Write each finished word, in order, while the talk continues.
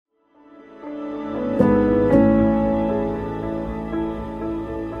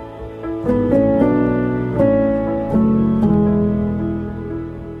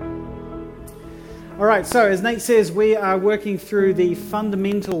right, so as Nate says, we are working through the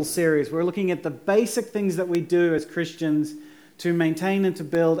Fundamentals series. We're looking at the basic things that we do as Christians to maintain and to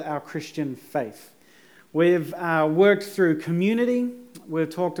build our Christian faith. We've worked through community. We've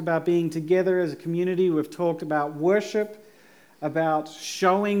talked about being together as a community. We've talked about worship, about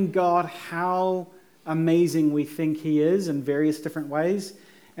showing God how amazing we think He is in various different ways.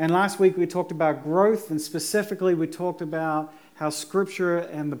 And last week we talked about growth, and specifically we talked about how Scripture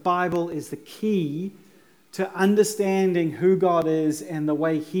and the Bible is the key to understanding who God is and the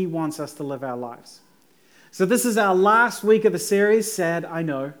way He wants us to live our lives. So this is our last week of the series. Sad, I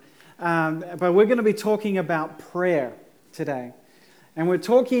know. But we're going to be talking about prayer today. And we're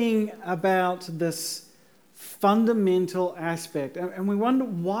talking about this fundamental aspect. And we wonder,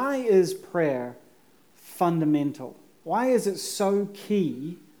 why is prayer fundamental? Why is it so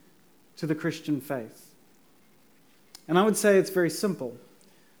key to the Christian faith? And I would say it's very simple.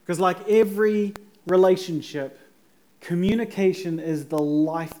 Because like every relationship, communication is the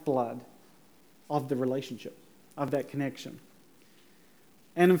lifeblood of the relationship, of that connection.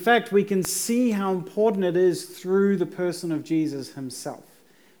 And in fact, we can see how important it is through the person of Jesus Himself.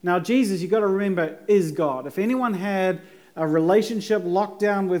 Now, Jesus, you've got to remember, is God. If anyone had a relationship locked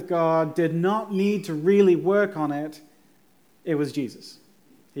down with God, did not need to really work on it, it was Jesus.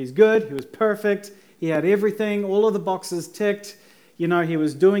 He's good, He was perfect, He had everything, all of the boxes ticked, He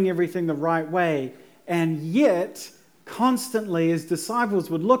was doing everything the right way. And yet, constantly, His disciples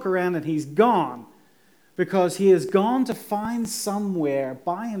would look around and He's gone. Because He has gone to find somewhere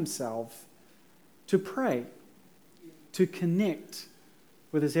by Himself to pray, to connect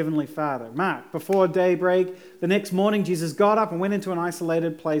with His Heavenly Father. Mark, before daybreak, the next morning, Jesus got up and went into an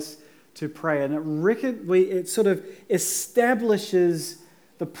isolated place to pray. And it sort of establishes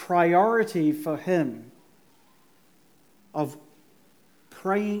the priority for Him of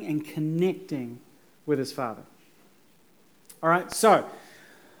praying and connecting with His Father. All right, so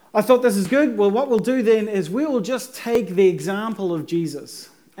I thought this is good. Well, what we'll do then is we will just take the example of Jesus.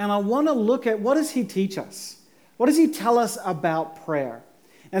 And I want to look at, what does He teach us? What does He tell us about prayer?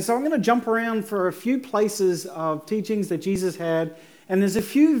 And so I'm going to jump around for a few places of teachings that Jesus had. And there's a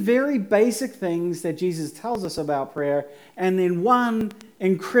few very basic things that Jesus tells us about prayer. And then one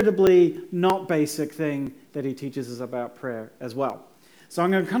incredibly not basic thing that He teaches us about prayer as well. So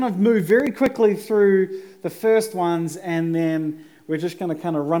I'm going to kind of move very quickly through the first ones, and then we're just going to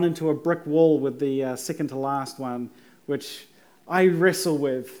kind of run into a brick wall with the second to last one, which I wrestle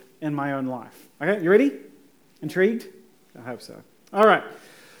with in my own life. Okay, you ready? Intrigued? I hope so. All right.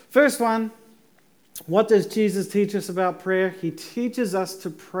 First one, what does Jesus teach us about prayer? He teaches us to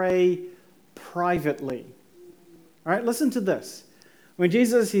pray privately. All right, listen to this. When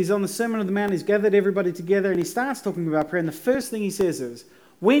Jesus, He's on the Sermon on the Mount, He's gathered everybody together, and He starts talking about prayer, and the first thing He says is,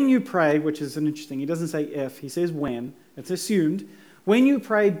 when you pray, which is an interesting, He doesn't say if, He says when, it's assumed, when you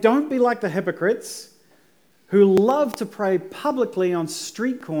pray, don't be like the hypocrites who love to pray publicly on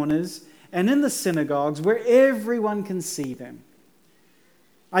street corners and in the synagogues where everyone can see them.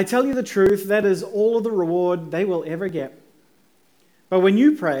 I tell you the truth, that is all of the reward they will ever get. But when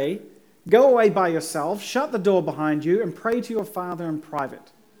you pray, go away by yourself, shut the door behind you, and pray to your Father in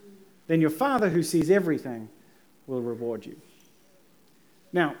private. Then your Father who sees everything will reward you.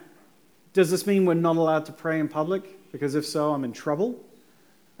 Now, does this mean we're not allowed to pray in public? Because if so, I'm in trouble.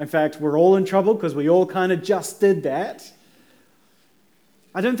 In fact, we're all in trouble because we all kind of just did that.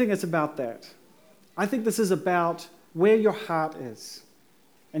 I don't think it's about that. I think this is about where your heart is.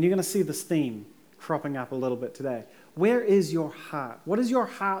 And you're going to see this theme cropping up a little bit today. Where is your heart? What is your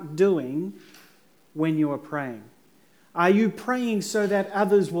heart doing when you are praying? Are you praying so that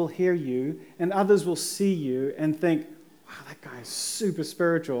others will hear you and others will see you and think, wow, that guy is super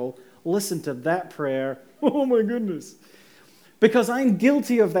spiritual. Listen to that prayer. Oh my goodness. Because I'm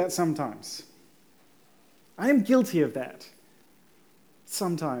guilty of that sometimes. I am guilty of that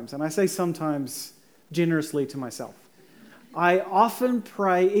sometimes. And I say sometimes generously to myself. I often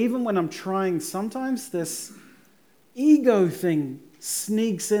pray, even when I'm trying, sometimes this ego thing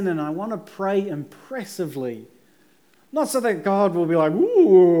sneaks in and I want to pray impressively. Not so that God will be like,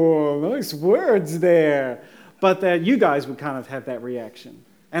 ooh, nice words there. But that you guys would kind of have that reaction.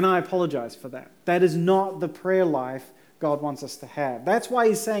 And I apologize for that. That is not the prayer life God wants us to have. That's why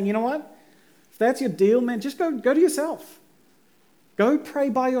He's saying, you know what? If that's your deal, man, just go to yourself. Go pray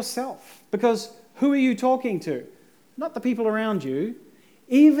by yourself. Because who are you talking to? Not the people around you.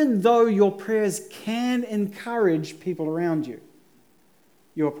 Even though your prayers can encourage people around you,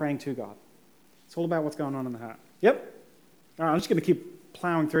 you're praying to God. It's all about what's going on in the heart. Yep. All right, I'm just going to keep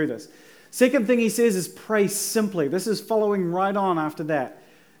plowing through this. Second thing He says is pray simply. This is following right on after that.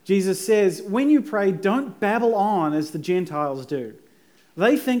 Jesus says, when you pray, don't babble on as the Gentiles do.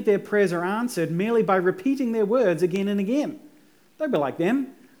 They think their prayers are answered merely by repeating their words again and again. Don't be like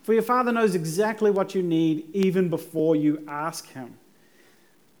them, for your Father knows exactly what you need even before you ask Him.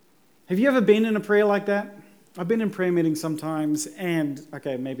 Have you ever been in a prayer like that? I've been in prayer meetings sometimes, and,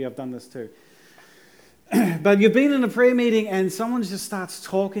 okay, maybe I've done this too. But you've been in a prayer meeting and someone just starts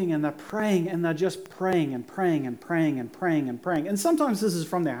talking and they're praying and they're just praying and praying and praying and praying and praying. And sometimes this is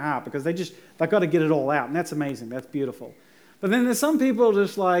from their heart because they've got to get it all out, and that's amazing, that's beautiful. But then there's some people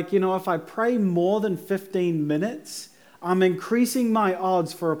just like, if I pray more than 15 minutes, I'm increasing my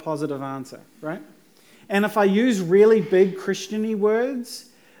odds for a positive answer, right? And if I use really big Christian-y words,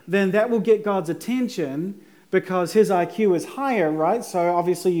 then that will get God's attention because His IQ is higher, right? So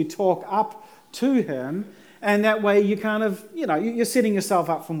obviously you talk up to Him, and that way you kind of, you're setting yourself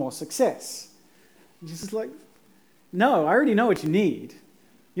up for more success. Jesus is like, no, I already know what you need.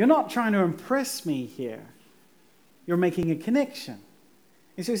 You're not trying to impress me here. You're making a connection.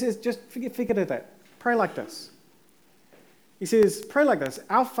 And so He says, just forget it that. Pray like this. He says, pray like this.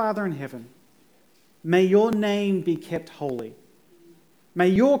 Our Father in heaven, may your name be kept holy. May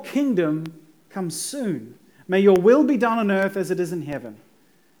your kingdom come soon. May your will be done on earth as it is in heaven.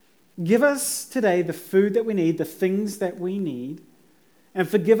 Give us today the food that we need, the things that we need, and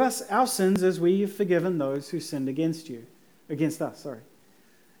forgive us our sins as we have forgiven those who sinned against us.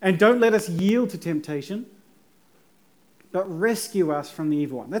 And don't let us yield to temptation, but rescue us from the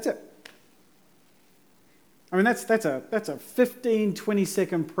evil one. That's it. I mean, that's a 15,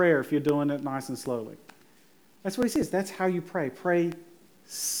 20-second prayer if you're doing it nice and slowly. That's what He says. That's how you pray. Pray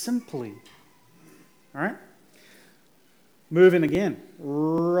simply. All right? Moving again,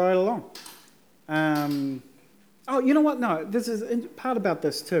 right along. You know what? No, this is part about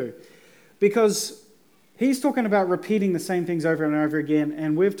this too. Because he's talking about repeating the same things over and over again,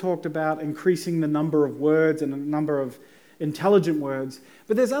 and we've talked about increasing the number of words and the number of intelligent words.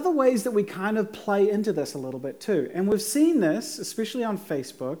 But there's other ways that we kind of play into this a little bit too. And we've seen this, especially on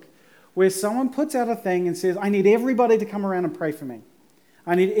Facebook, where someone puts out a thing and says, I need everybody to come around and pray for me.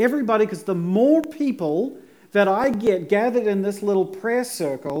 I need everybody, because the more people that I get gathered in this little prayer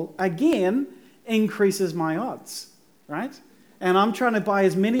circle, again, increases my odds, right? And I'm trying to buy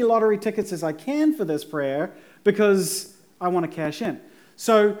as many lottery tickets as I can for this prayer because I want to cash in.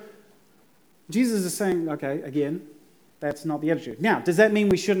 So Jesus is saying, okay, again, that's not the attitude. Now, does that mean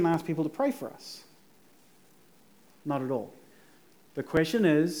we shouldn't ask people to pray for us? Not at all. The question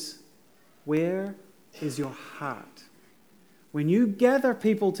is, where is your heart? When you gather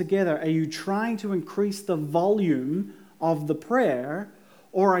people together, are you trying to increase the volume of the prayer,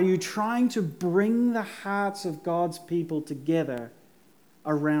 or are you trying to bring the hearts of God's people together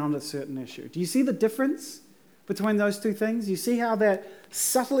around a certain issue? Do you see the difference between those two things? You see how that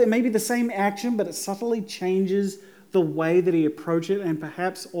subtly, it may be the same action, but it subtly changes the way that He approaches it, and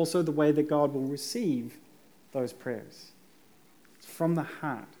perhaps also the way that God will receive those prayers. It's from the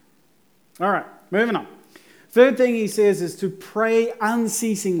heart. All right, moving on. Third thing He says is to pray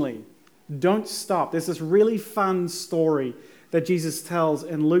unceasingly. Don't stop. There's this really fun story that Jesus tells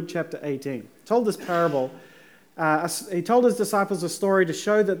in Luke chapter 18. He told this parable. He told His disciples a story to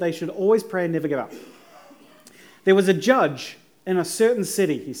show that they should always pray and never give up. There was a judge in a certain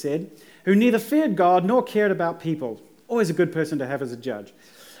city, he said, who neither feared God nor cared about people. Always a good person to have as a judge.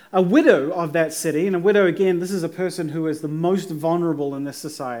 A widow of that city, and a widow, again, this is a person who is the most vulnerable in this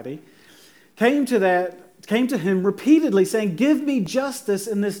society, came to him repeatedly saying, give me justice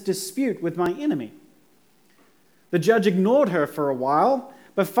in this dispute with my enemy. The judge ignored her for a while,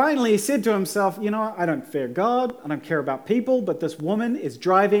 but finally he said to himself, I don't fear God, I don't care about people, but this woman is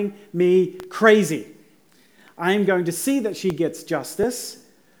driving me crazy. I am going to see that she gets justice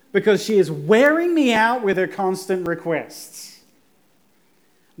because she is wearing me out with her constant requests.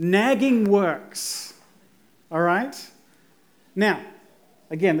 Nagging works. All right? Now,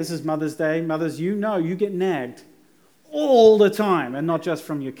 again, this is Mother's Day. Mothers, you get nagged all the time, and not just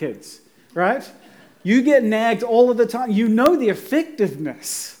from your kids, right? You get nagged all of the time. You know the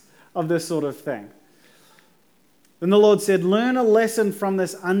effectiveness of this sort of thing. Then the Lord said, learn a lesson from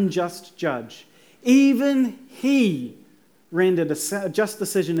this unjust judge. Even he rendered a just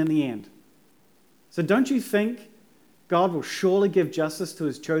decision in the end. So don't you think God will surely give justice to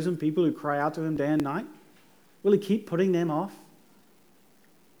His chosen people who cry out to Him day and night? Will He keep putting them off?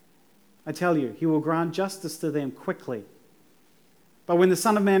 I tell you, He will grant justice to them quickly. But when the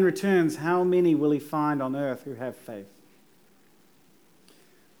Son of Man returns, how many will He find on earth who have faith?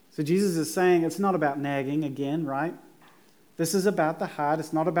 So Jesus is saying it's not about nagging again, right? This is about the heart.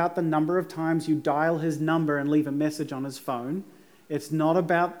 It's not about the number of times you dial His number and leave a message on His phone. It's not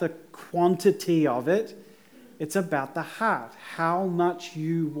about the quantity of it. It's about the heart. How much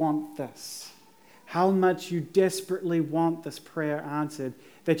you want this. How much you desperately want this prayer answered,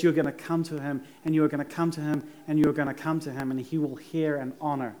 that you're going to come to him, and you're going to come to him, and you're going to come to him, and he will hear and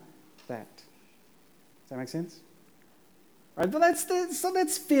honor that. Does that make sense? Right, but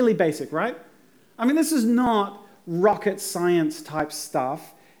that's fairly basic, right? I mean, this is not rocket science type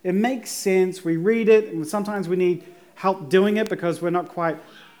stuff. It makes sense. We read it, and sometimes we need help doing it because we're not quite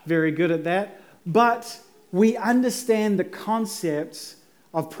very good at that. But we understand the concepts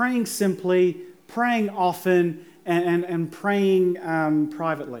of praying simply, praying often, and praying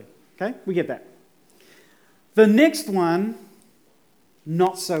privately. Okay? We get that. The next one,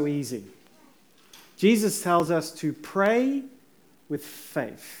 not so easy. Jesus tells us to pray with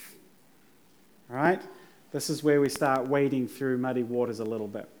faith. All right? This is where we start wading through muddy waters a little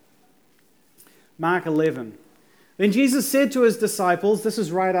bit. Mark 11. Then Jesus said to his disciples, this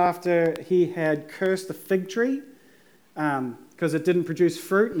is right after he had cursed the fig tree because it didn't produce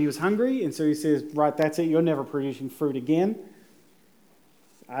fruit and he was hungry. And so he says, right, that's it. You're never producing fruit again.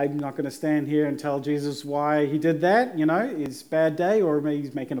 I'm not going to stand here and tell Jesus why he did that. You know, it's a bad day, or maybe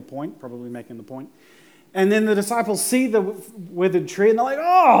he's making a point, probably making the point. And then the disciples see the withered tree and they're like,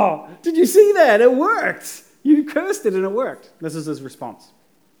 oh, did you see that? It worked. You cursed it and it worked. This is his response.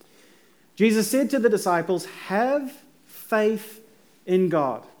 Jesus said to the disciples, have faith in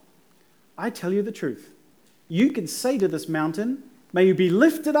God. I tell you the truth. You can say to this mountain, may you be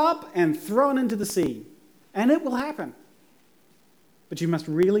lifted up and thrown into the sea, and it will happen. But you must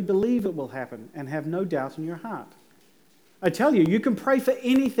really believe it will happen and have no doubt in your heart. I tell you, you can pray for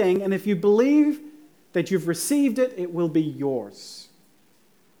anything, and if you believe that you've received it, it will be yours.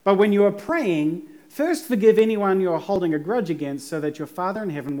 But when you are praying, first forgive anyone you are holding a grudge against, so that your Father in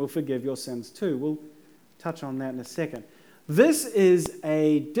heaven will forgive your sins too. We'll touch on that in a second. This is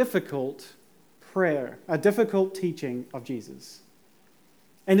a difficult prayer, a difficult teaching of Jesus.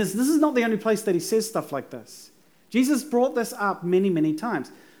 And this is not the only place that he says stuff like this. Jesus brought this up many, many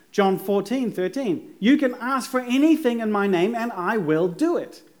times. John 14:13. You can ask for anything in my name, and I will do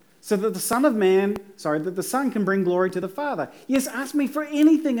it. So that that the Son can bring glory to the Father. Yes, ask me for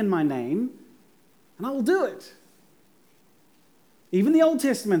anything in my name, and I will do it. Even the Old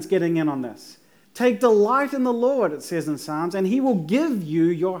Testament's getting in on this. Take delight in the Lord, it says in Psalms, and he will give you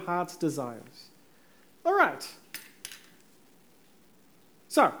your heart's desires. All right.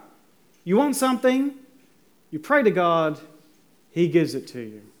 So, you want something, you pray to God, he gives it to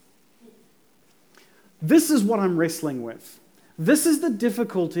you. This is what I'm wrestling with. This is the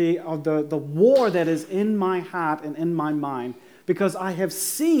difficulty of the war that is in my heart and in my mind, because I have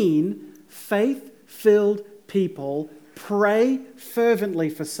seen faith-filled people pray fervently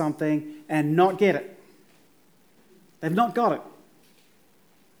for something and not get it. They've not got it.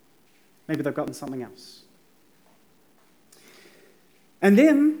 Maybe they've gotten something else. And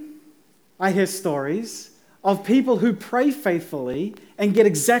then I hear stories of people who pray faithfully and get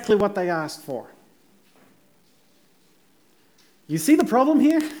exactly what they asked for. You see the problem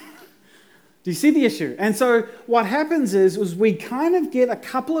here? Do you see the issue? And so what happens is we kind of get a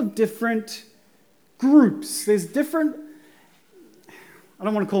couple of different groups. There's different, I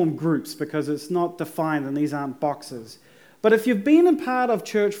don't want to call them groups because it's not defined and these aren't boxes. But if you've been a part of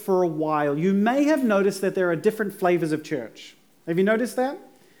church for a while, you may have noticed that there are different flavors of church. Have you noticed that?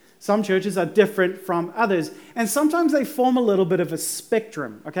 Some churches are different from others. And sometimes they form a little bit of a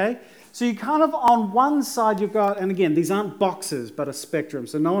spectrum, okay? So you kind of, on one side you've got, and again, these aren't boxes, but a spectrum.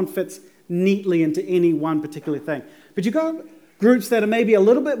 So no one fits neatly into any one particular thing. But you've got groups that are maybe a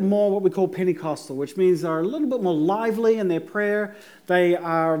little bit more what we call Pentecostal, which means they're a little bit more lively in their prayer. They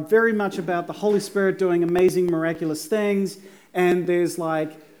are very much about the Holy Spirit doing amazing, miraculous things. And there's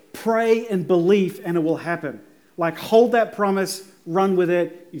like, pray and belief and it will happen. Like, hold that promise, run with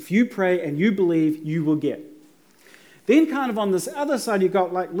it. If you pray and you believe, you will get. Then kind of on this other side, you've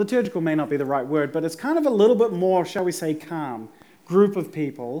got, like, liturgical may not be the right word, but it's kind of a little bit more, shall we say, calm group of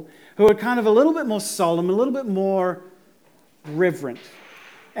people who are kind of a little bit more solemn, a little bit more reverent.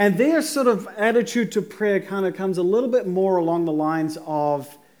 And their sort of attitude to prayer kind of comes a little bit more along the lines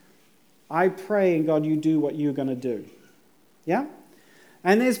of, I pray and God, you do what you're going to do. Yeah?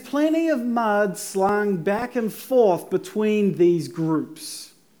 And there's plenty of mud slung back and forth between these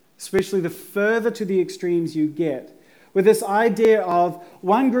groups, especially the further to the extremes you get, with this idea of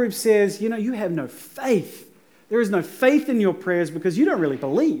one group says, you have no faith. There is no faith in your prayers because you don't really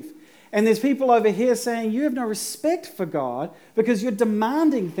believe. And there's people over here saying you have no respect for God because you're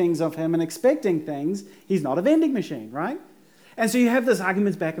demanding things of him and expecting things. He's not a vending machine, right? And so you have this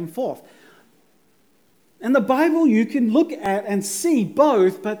arguments back and forth. And the Bible you can look at and see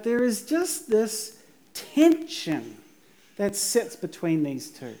both, but there is just this tension that sits between these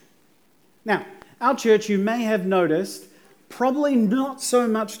two. Now, our church, you may have noticed, probably not so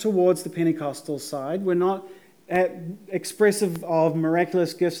much towards the Pentecostal side. We're not expressive of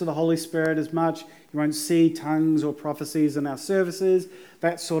miraculous gifts of the Holy Spirit as much. You won't see tongues or prophecies in our services,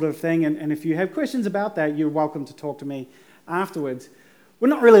 that sort of thing. And if you have questions about that, you're welcome to talk to me afterwards. We're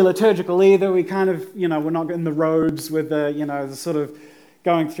not really liturgical either. We kind of, we're not in the robes with the sort of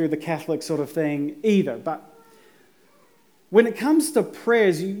going through the Catholic sort of thing either. But when it comes to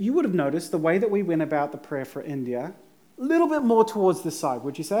prayers, you would have noticed the way that we went about the prayer for India, a little bit more towards this side,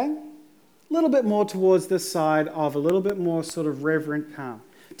 would you say? A little bit more towards this side of a little bit more sort of reverent calm.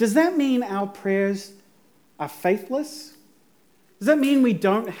 Does that mean our prayers are faithless? Does that mean we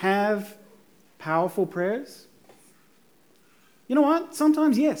don't have powerful prayers? You know what?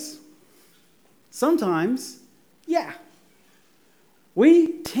 Sometimes yes. Sometimes, yeah.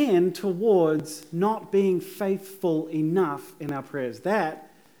 We tend towards not being faithful enough in our prayers. That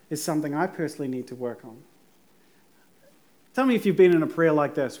is something I personally need to work on. Tell me if you've been in a prayer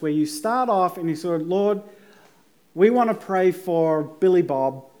like this, where you start off and you sort of, Lord, we want to pray for Billy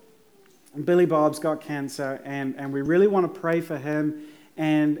Bob. And Billy Bob's got cancer, and we really want to pray for him.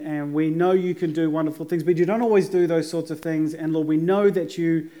 And we know you can do wonderful things, but you don't always do those sorts of things. And Lord, we know that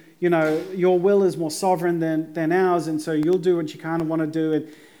your will is more sovereign than ours, and so you'll do what you kind of want to do.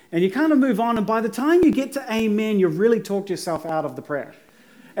 And you kind of move on, and by the time you get to amen, you've really talked yourself out of the prayer.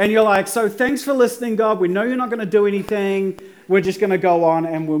 And you're like, so thanks for listening, God. We know you're not going to do anything. We're just going to go on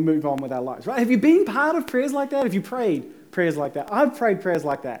and we'll move on with our lives. Right? Have you been part of prayers like that? Have you prayed prayers like that? I've prayed prayers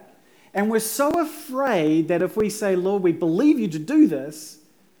like that. And we're so afraid that if we say, Lord, we believe you to do this,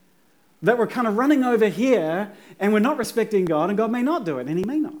 that we're kind of running over here and we're not respecting God, and God may not do it, and he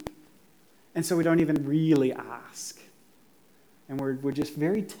may not. And so we don't even really ask. And we're just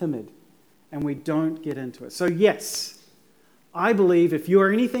very timid, and we don't get into it. So yes, I believe if you are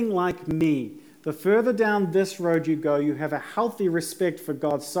anything like me, the further down this road you go, you have a healthy respect for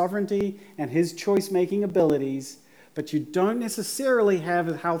God's sovereignty and his choice-making abilities, but you don't necessarily have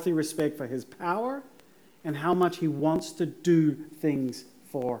a healthy respect for his power and how much he wants to do things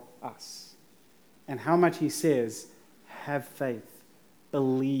for us. And how much he says, have faith,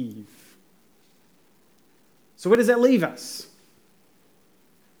 believe. So where does that leave us?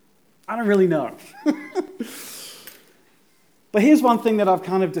 I don't really know. But here's one thing that I've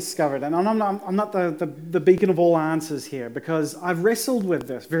kind of discovered, and I'm not the beacon of all answers here, because I've wrestled with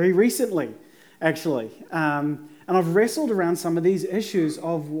this very recently, actually. And I've wrestled around some of these issues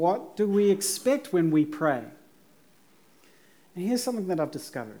of what do we expect when we pray. And here's something that I've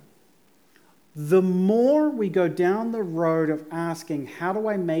discovered. The more we go down the road of asking, how do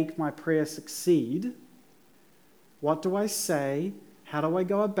I make my prayer succeed? What do I say? How do I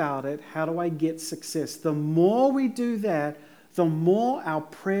go about it? How do I get success? The more we do that, the more our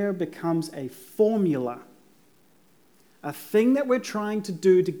prayer becomes a formula, a thing that we're trying to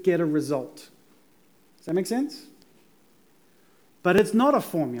do to get a result. Does that make sense? But it's not a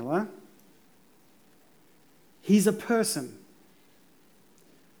formula. He's a person.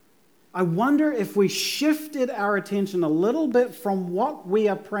 I wonder if we shifted our attention a little bit from what we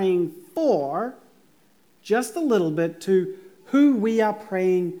are praying for, just a little bit, to who we are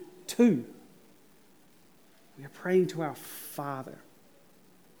praying to. We are praying to our Father.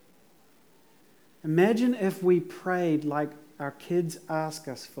 Imagine if we prayed like our kids ask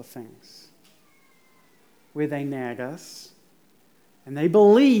us for things, where they nag us, and they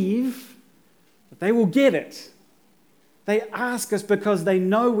believe that they will get it. They ask us because they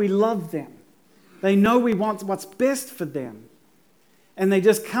know we love them. They know we want what's best for them. And they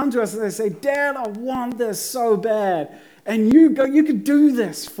just come to us and they say, Dad, I want this so bad. And you could do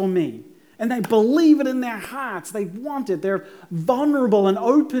this for me. And they believe it in their hearts. They want it. They're vulnerable and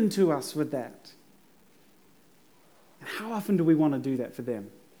open to us with that. And how often do we want to do that for them?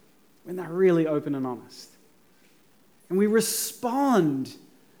 When they're really open and honest. And we respond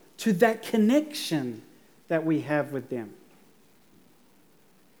to that connection that we have with them.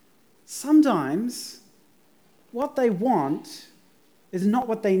 Sometimes what they want is not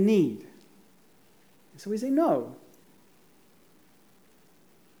what they need. So we say no.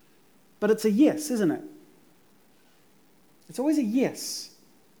 But it's a yes, isn't it? It's always a yes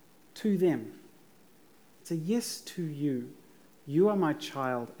to them. It's a yes to you. You are my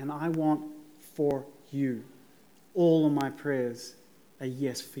child, and I want for you. All of my prayers are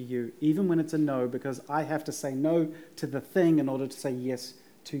yes for you, even when it's a no, because I have to say no to the thing in order to say yes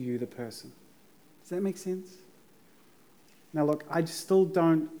to you, the person. Does that make sense? Now look, I still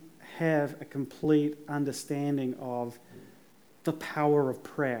don't have a complete understanding of the power of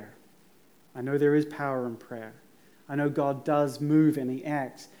prayer. I know there is power in prayer. I know God does move and He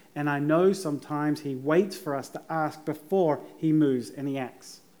acts. And I know sometimes He waits for us to ask before He moves and He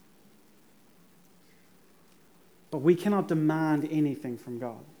acts. But we cannot demand anything from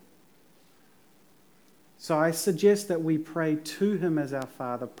God. So I suggest that we pray to Him as our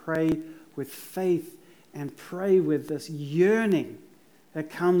Father, pray with faith, and pray with this yearning that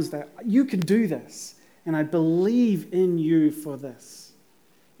comes that you can do this, and I believe in you for this,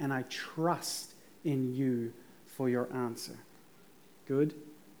 and I trust in you for your answer, good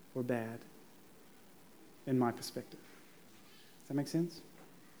or bad, in my perspective. Does that make sense?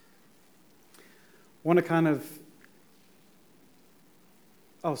 I want to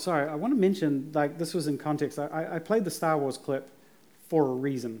I want to mention, this was in context. I played the Star Wars clip for a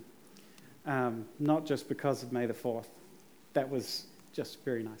reason, not just because of May the 4th. That was just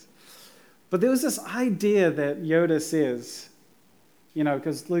very nice. But there was this idea that Yoda says,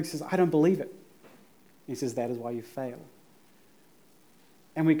 because Luke says, I don't believe it. He says, that is why you fail.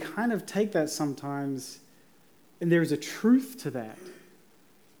 And we kind of take that sometimes, and there is a truth to that.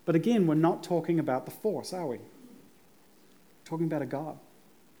 But again, we're not talking about the Force, are we? We're talking about a God.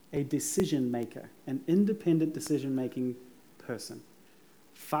 A decision maker, an independent decision-making person.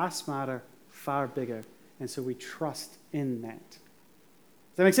 Far smarter, far bigger, and so we trust in that.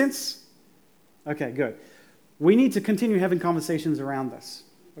 Does that make sense? Okay, good. We need to continue having conversations around this,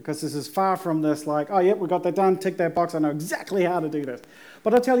 because this is far from this oh, yep, we got that done, tick that box, I know exactly how to do this.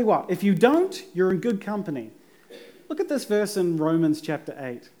 But I'll tell you what, if you don't, you're in good company. Look at this verse in Romans chapter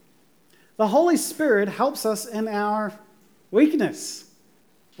 8. The Holy Spirit helps us in our weakness.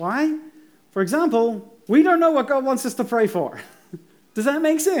 Why? For example, we don't know what God wants us to pray for. Does that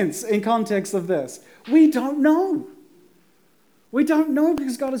make sense in context of this? We don't know. We don't know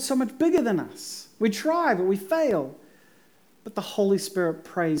because God is so much bigger than us. We try, but we fail. But the Holy Spirit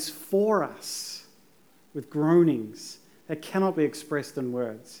prays for us with groanings that cannot be expressed in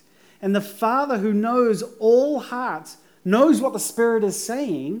words. And the Father who knows all hearts knows what the Spirit is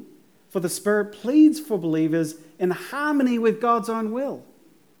saying, for the Spirit pleads for believers in harmony with God's own will.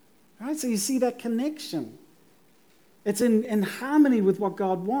 Right? So you see that connection. It's in harmony with what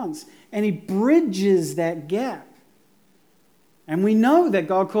God wants. And He bridges that gap. And we know that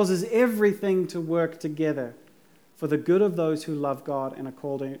God causes everything to work together for the good of those who love God and are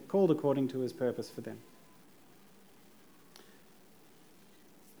called according to His purpose for them.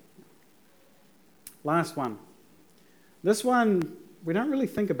 Last one. This one we don't really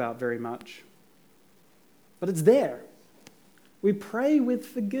think about very much, but it's there. We pray with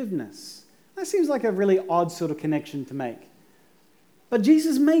forgiveness. That seems like a really odd sort of connection to make. But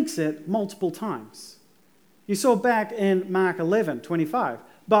Jesus makes it multiple times. You saw back in Mark 11:25.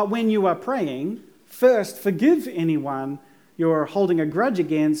 But when you are praying, first forgive anyone you're holding a grudge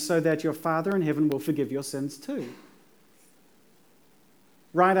against, so that your Father in heaven will forgive your sins too.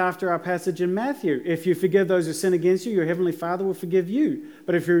 Right after our passage in Matthew, if you forgive those who sin against you, your heavenly Father will forgive you.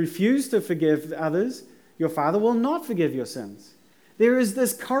 But if you refuse to forgive others, your Father will not forgive your sins. There is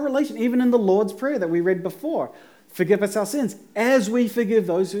this correlation, even in the Lord's Prayer that we read before. Forgive us our sins as we forgive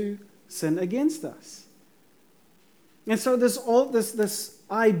those who sin against us. And so there's this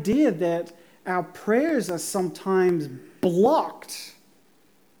idea that our prayers are sometimes blocked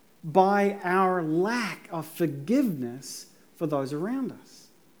by our lack of forgiveness for those around us.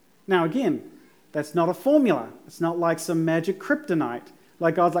 Now again, that's not a formula. It's not like some magic kryptonite.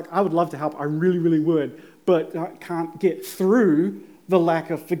 Like God's like, I would love to help, I really, really would, but I can't get through the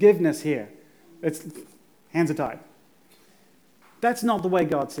lack of forgiveness here. It's hands are tied. That's not the way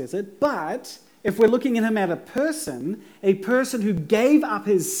God says it, but if we're looking at Him at a person who gave up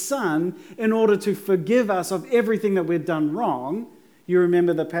His Son in order to forgive us of everything that we've done wrong. You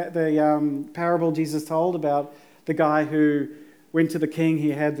remember the parable Jesus told about the guy who went to the king.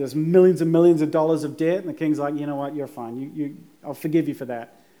 He had this millions and millions of dollars of debt, and the king's like, you know what, you're fine. I'll forgive you for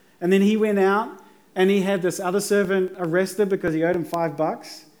that. And then he went out, and he had this other servant arrested because he owed him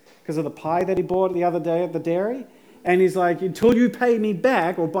 $5 because of the pie that he bought the other day at the dairy. And he's like, until you pay me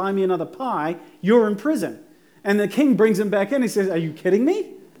back or buy me another pie, you're in prison. And the king brings him back in. He says, are you kidding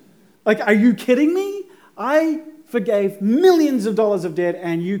me? Are you kidding me? I forgave millions of dollars of debt,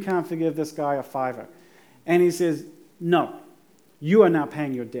 and you can't forgive this guy a $5. And he says, no, you are now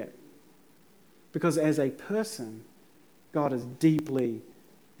paying your debt. Because as a person, God is deeply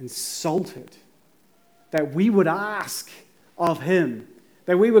insulted that we would ask of Him,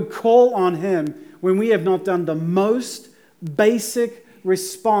 that we would call on Him when we have not done the most basic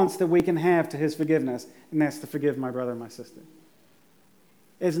response that we can have to His forgiveness, and that's to forgive my brother and my sister.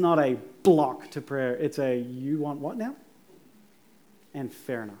 is not a block to prayer. It's a, you want what now? And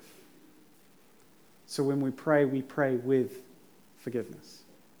fair enough. So when we pray with forgiveness.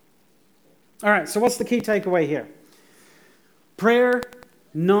 All right, so what's the key takeaway here? Prayer,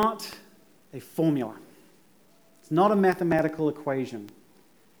 not a formula. It's not a mathematical equation.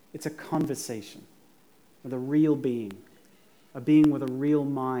 It's a conversation with a real being with a real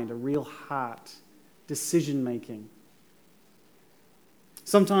mind, a real heart, decision-making.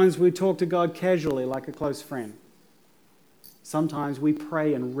 Sometimes we talk to God casually like a close friend. Sometimes we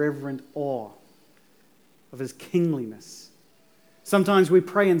pray in reverent awe of his kingliness. Sometimes we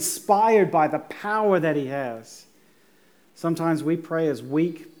pray inspired by the power that he has. Sometimes we pray as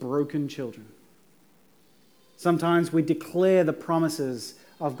weak, broken children. Sometimes we declare the promises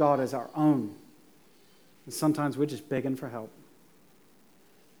of God as our own. And sometimes we're just begging for help.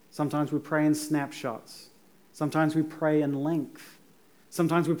 Sometimes we pray in snapshots. Sometimes we pray in length.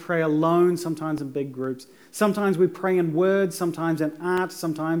 Sometimes we pray alone, sometimes in big groups. Sometimes we pray in words, sometimes in art,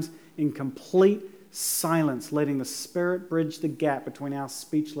 sometimes in complete silence, letting the Spirit bridge the gap between our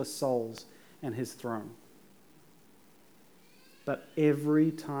speechless souls and his throne. But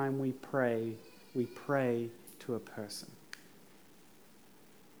every time we pray to a person.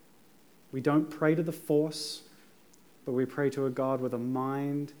 We don't pray to the force, but we pray to a God with a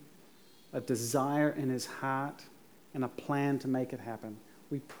mind, a desire in his heart, and a plan to make it happen.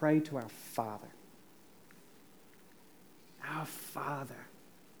 We pray to our Father. Our Father.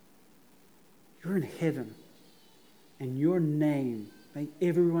 You're in heaven, and your name, may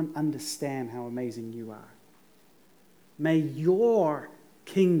everyone understand how amazing you are. May your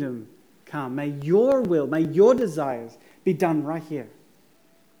kingdom come. May your will, may your desires be done right here.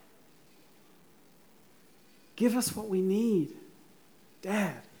 Give us what we need.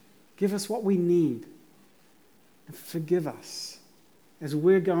 Dad, give us what we need. And forgive us. As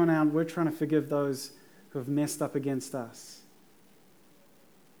we're going out, we're trying to forgive those who have messed up against us.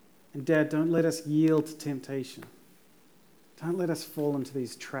 And Dad, don't let us yield to temptation. Don't let us fall into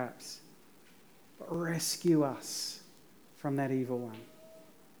these traps. But rescue us from that evil one.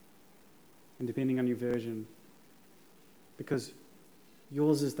 And depending on your version, because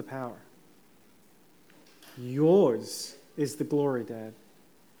yours is the power. Yours is the glory, Dad.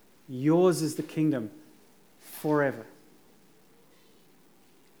 Yours is the kingdom forever.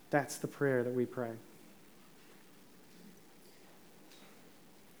 That's the prayer that we pray.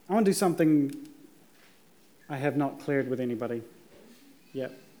 I want to do something I have not cleared with anybody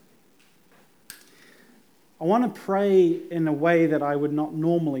yet. I want to pray in a way that I would not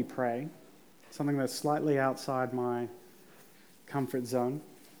normally pray, something that's slightly outside my comfort zone.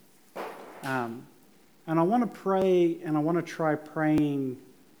 And I want to pray, and I want to try praying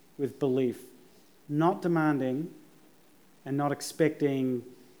with belief, not demanding and not expecting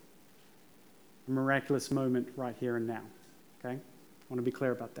a miraculous moment right here and now. Okay? I want to be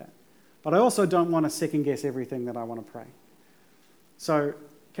clear about that. But I also don't want to second guess everything that I want to pray. So,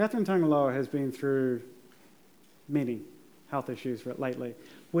 Catherine Tangaloa has been through many health issues lately.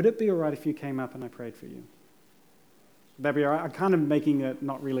 Would it be all right if you came up and I prayed for you? Would that be all right? I'm kind of making it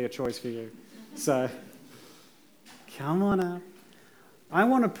not really a choice for you. So, come on up. I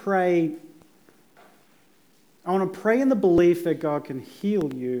want to pray in the belief that God can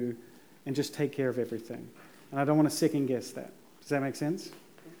heal you and just take care of everything. And I don't want to second guess that. Does that make sense?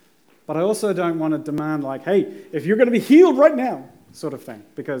 But I also don't want to demand like, hey, if you're going to be healed right now, sort of thing,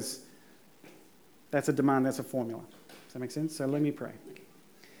 because that's a demand, that's a formula. Does that make sense? So let me pray.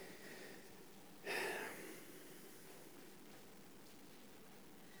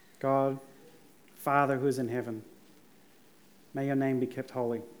 God, Father who is in heaven, may your name be kept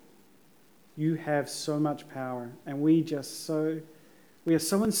holy. You have so much power, and we are so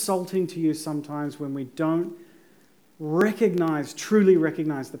insulting to you sometimes when we don't truly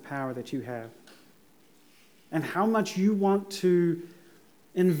recognize the power that you have and how much you want to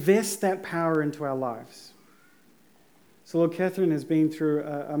invest that power into our lives. So Lord, Catherine has been through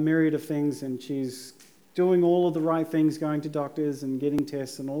a myriad of things, and she's doing all of the right things, going to doctors and getting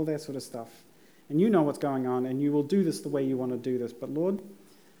tests and all of that sort of stuff. And you know what's going on, and you will do this the way you want to do this. But Lord,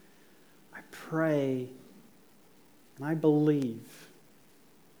 I pray and I believe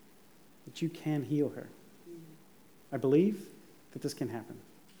that you can heal her. I believe that this can happen.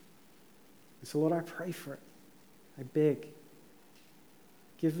 And so, Lord, I pray for it. I beg.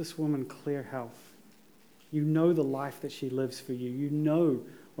 Give this woman clear health. You know the life that she lives for you. You know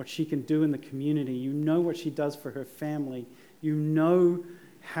what she can do in the community. You know what she does for her family. You know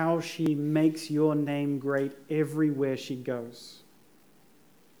how she makes your name great everywhere she goes.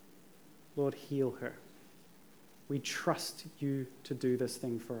 Lord, heal her. We trust you to do this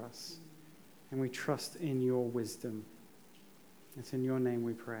thing for us. And we trust in your wisdom. It's in your name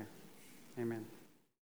we pray. Amen.